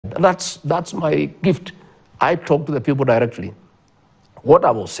That's my gift. I talk to the people directly. What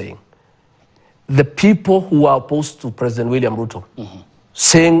I was saying, the people who are opposed to President William Ruto,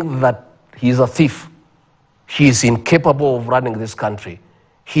 saying that he's a thief, he is incapable of running this country,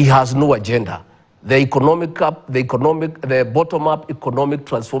 he has no agenda. The bottom-up economic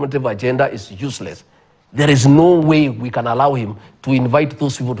transformative agenda is useless. There is no way we can allow him to invite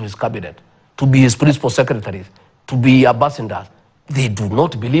those people to his cabinet, to be his principal secretaries, to be ambassadors. They do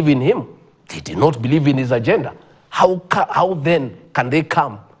not believe in him. They do not believe in his agenda. How then can they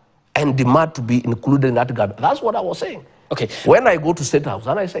come and demand to be included in that government? That's what I was saying. Okay. When I go to State House,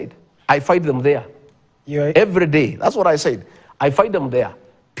 and I said, I fight them there. Every day. That's what I said. I fight them there.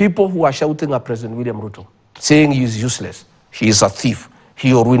 People who are shouting at President William Ruto, saying he is useless, he is a thief,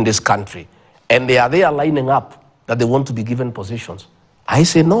 he will ruin this country. And they are there lining up that they want to be given positions. I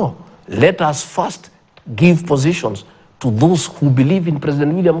say, no, let us first give positions to those who believe in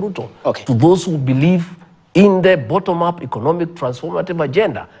President William Ruto, to those who believe in the bottom-up economic transformative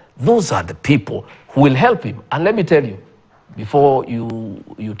agenda. Those are the people who will help him. And let me tell you, before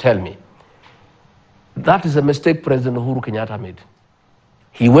you tell me, that is a mistake President Uhuru Kenyatta made.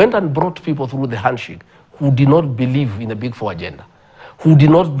 He went and brought people through the handshake who did not believe in the Big Four agenda, who did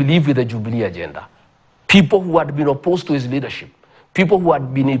not believe in the Jubilee agenda, people who had been opposed to his leadership, people who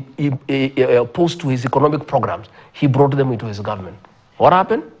had been opposed to his economic programs. He brought them into his government. What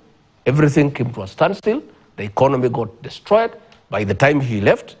happened? Everything came to a standstill. The economy got destroyed. By the time he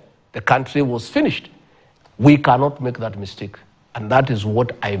left, the country was finished. We cannot make that mistake. And that is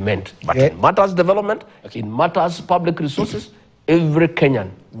what I meant. But in matters development, in matters public resources, every Kenyan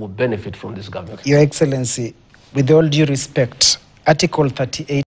will benefit from this government. Your Excellency, with all due respect, Article 38